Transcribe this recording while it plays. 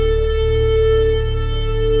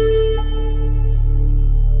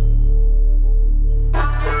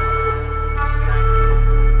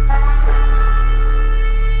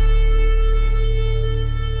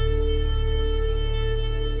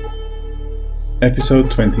Episode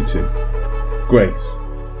 22. Grace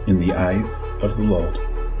in the Eyes of the Lord.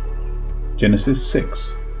 Genesis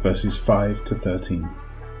 6, verses 5 to 13.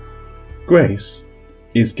 Grace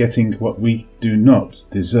is getting what we do not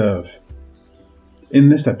deserve. In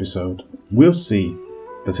this episode, we'll see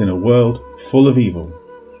that in a world full of evil,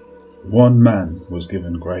 one man was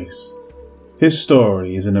given grace. His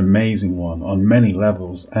story is an amazing one on many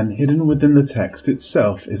levels, and hidden within the text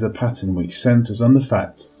itself is a pattern which centers on the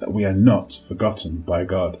fact that we are not forgotten by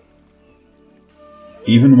God.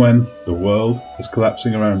 Even when the world is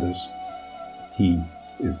collapsing around us, He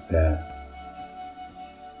is there.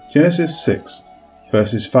 Genesis 6,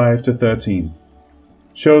 verses 5 to 13,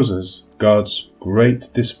 shows us God's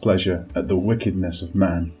great displeasure at the wickedness of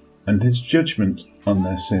man and His judgment on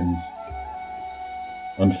their sins.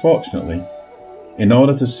 Unfortunately, in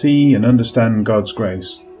order to see and understand God's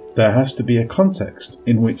grace, there has to be a context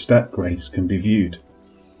in which that grace can be viewed.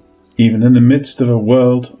 Even in the midst of a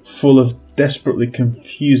world full of desperately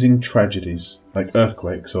confusing tragedies like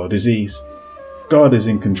earthquakes or disease, God is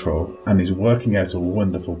in control and is working out a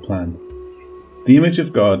wonderful plan. The image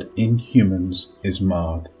of God in humans is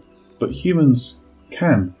marred, but humans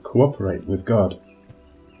can cooperate with God.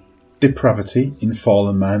 Depravity in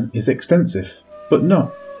fallen man is extensive, but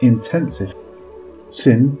not intensive.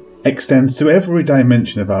 Sin extends to every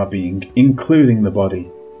dimension of our being, including the body.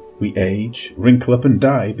 We age, wrinkle up and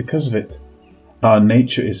die because of it. Our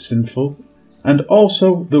nature is sinful, and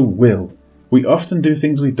also the will. We often do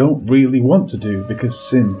things we don't really want to do because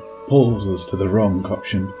sin pulls us to the wrong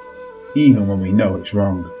option, even when we know it's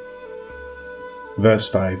wrong. Verse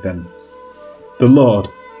 5 then. The Lord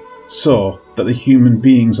saw that the human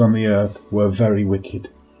beings on the earth were very wicked.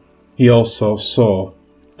 He also saw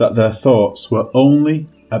that their thoughts were only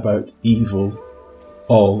about evil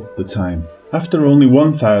all the time. After only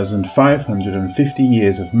 1,550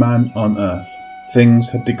 years of man on earth, things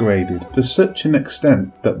had degraded to such an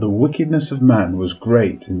extent that the wickedness of man was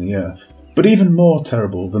great in the earth. But even more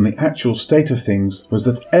terrible than the actual state of things was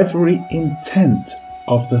that every intent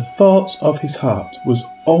of the thoughts of his heart was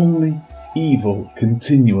only evil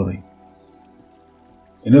continually.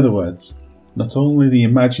 In other words, not only the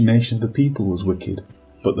imagination of the people was wicked,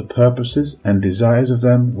 but the purposes and desires of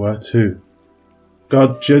them were too.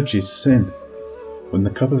 God judges sin. When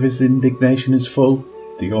the cup of His indignation is full,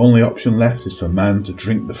 the only option left is for man to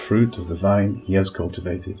drink the fruit of the vine He has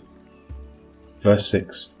cultivated. Verse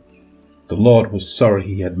 6. The Lord was sorry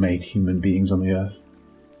He had made human beings on the earth.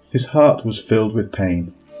 His heart was filled with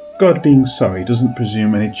pain. God being sorry doesn't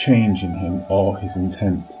presume any change in Him or His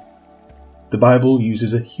intent. The Bible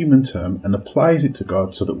uses a human term and applies it to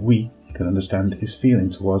God so that we can understand His feeling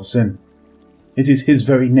towards sin. It is His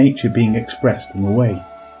very nature being expressed in a way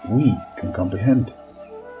we can comprehend.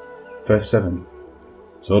 Verse 7.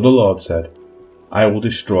 So the Lord said, I will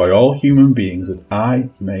destroy all human beings that I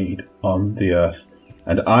made on the earth,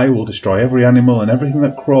 and I will destroy every animal and everything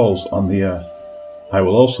that crawls on the earth. I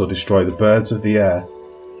will also destroy the birds of the air.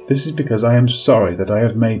 This is because I am sorry that I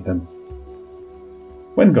have made them.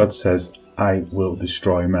 When God says, I will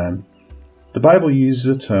destroy man, the Bible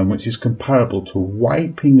uses a term which is comparable to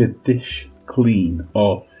wiping a dish clean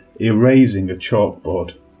or erasing a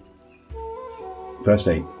chalkboard. Verse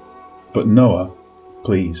 8. But Noah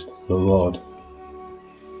pleased the Lord.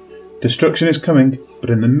 Destruction is coming, but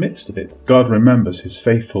in the midst of it, God remembers His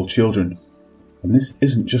faithful children. And this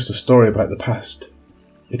isn't just a story about the past.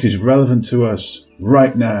 It is relevant to us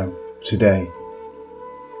right now, today.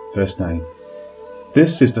 Verse 9.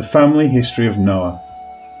 This is the family history of Noah.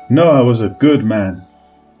 Noah was a good man.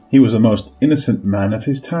 He was the most innocent man of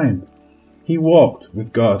his time. He walked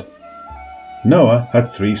with God. Noah had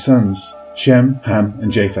 3 sons, Shem, Ham,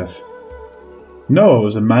 and Japheth. Noah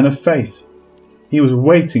was a man of faith. He was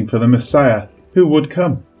waiting for the Messiah who would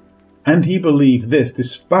come, and he believed this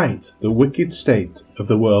despite the wicked state of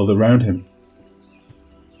the world around him.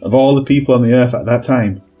 Of all the people on the earth at that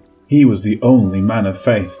time, he was the only man of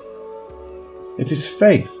faith. It is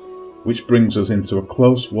faith which brings us into a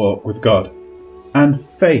close walk with God, and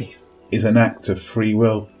faith is an act of free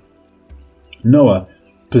will. Noah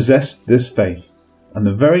possessed this faith, and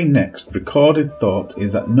the very next recorded thought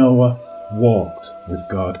is that Noah walked with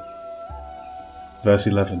God. Verse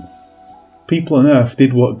 11. People on earth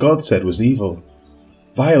did what God said was evil.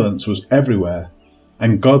 Violence was everywhere,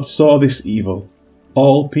 and God saw this evil.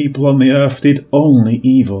 All people on the earth did only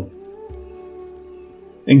evil.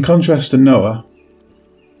 In contrast to Noah,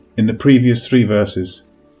 in the previous 3 verses,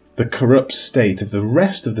 the corrupt state of the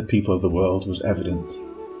rest of the people of the world was evident.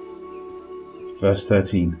 Verse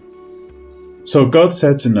 13. So God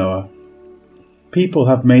said to Noah, People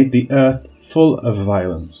have made the earth full of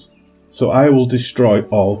violence, so I will destroy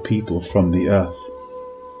all people from the earth.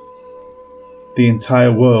 The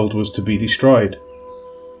entire world was to be destroyed.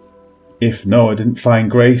 If Noah didn't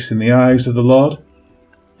find grace in the eyes of the Lord,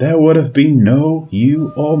 there would have been no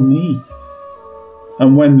you or me.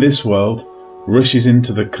 And when this world rushes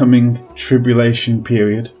into the coming tribulation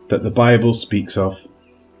period that the Bible speaks of,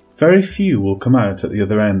 very few will come out at the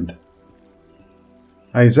other end.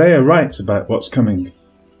 Isaiah writes about what's coming.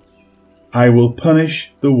 I will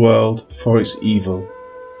punish the world for its evil,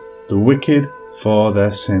 the wicked for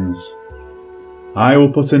their sins. I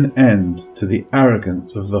will put an end to the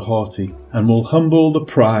arrogance of the haughty, and will humble the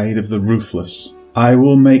pride of the ruthless. I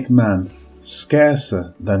will make man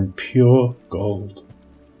scarcer than pure gold.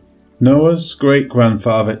 Noah's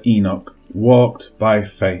great-grandfather Enoch walked by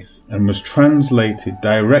faith and was translated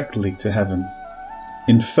directly to heaven.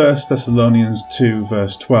 In 1 Thessalonians 2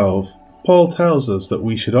 verse 12, Paul tells us that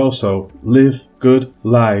we should also live good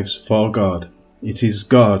lives for God. It is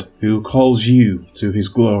God who calls you to his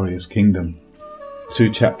glorious kingdom. 2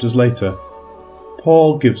 chapters later,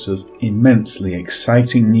 Paul gives us immensely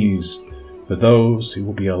exciting news for those who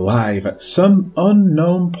will be alive at some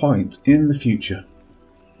unknown point in the future.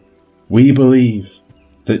 We believe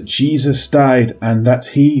that Jesus died and that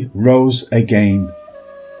he rose again.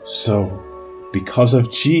 So, because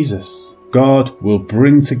of Jesus, God will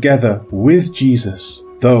bring together with Jesus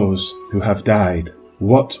those who have died.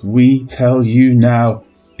 What we tell you now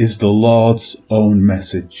is the Lord's own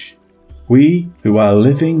message. We who are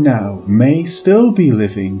living now may still be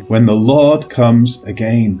living when the Lord comes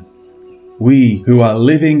again. We who are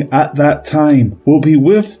living at that time will be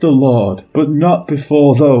with the Lord, but not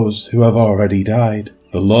before those who have already died.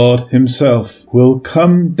 The Lord himself will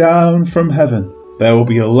come down from heaven. There will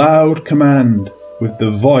be a loud command with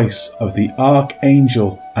the voice of the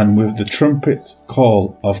archangel and with the trumpet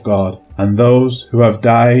call of God. And those who have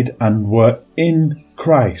died and were in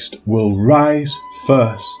Christ will rise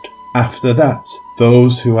first. After that,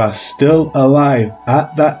 those who are still alive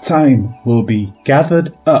at that time will be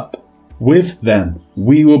gathered up with them.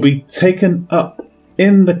 We will be taken up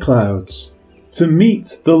in the clouds to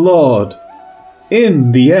meet the Lord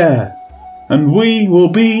in the air, and we will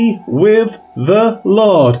be with the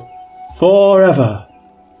Lord forever.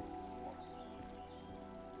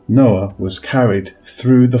 Noah was carried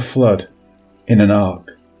through the flood in an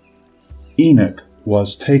ark. Enoch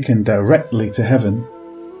was taken directly to heaven,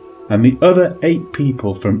 and the other 8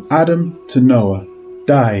 people from Adam to Noah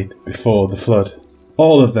died before the flood.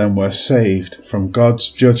 All of them were saved from God's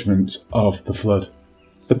judgment of the flood.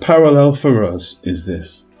 The parallel for us is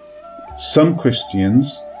this. Some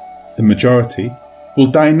Christians, the majority, will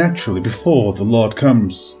die naturally before the Lord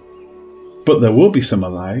comes. But there will be some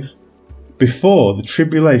alive before the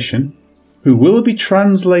tribulation who will be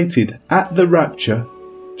translated at the rapture,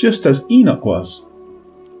 just as Enoch was.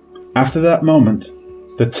 After that moment,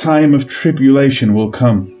 the time of tribulation will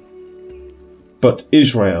come. But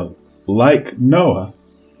Israel, like Noah,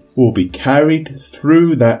 will be carried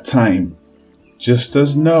through that time, just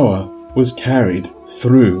as Noah was carried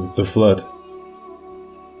through the flood.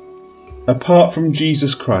 Apart from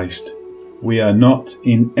Jesus Christ, we are not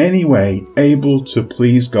in any way able to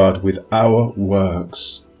please God with our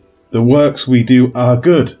works. The works we do are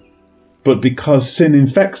good, but because sin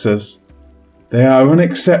infects us, they are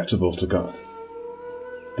unacceptable to God.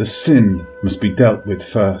 The sin must be dealt with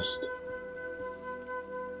first.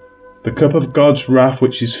 The cup of God's wrath,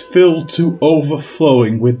 which is filled to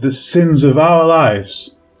overflowing with the sins of our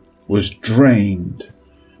lives, was drained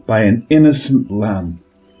by an innocent lamb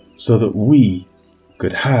so that we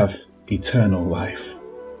could have eternal life.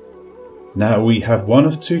 Now we have one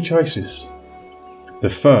of 2 choices. The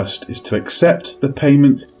first is to accept the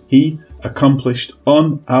payment he accomplished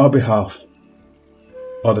on our behalf,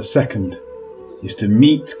 or the second is to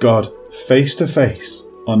meet God face to face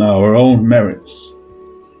on our own merits.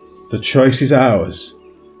 The choice is ours,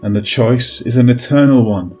 and the choice is an eternal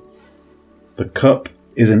one. The cup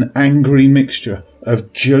is an angry mixture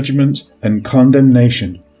of judgment and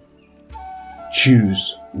condemnation.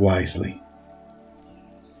 Choose wisely.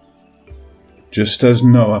 Just as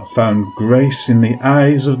Noah found grace in the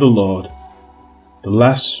eyes of the Lord, the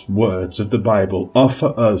last words of the Bible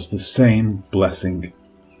offer us the same blessing.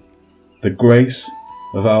 The grace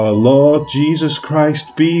of our Lord Jesus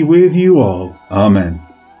Christ be with you all. Amen.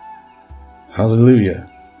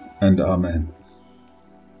 Hallelujah and Amen.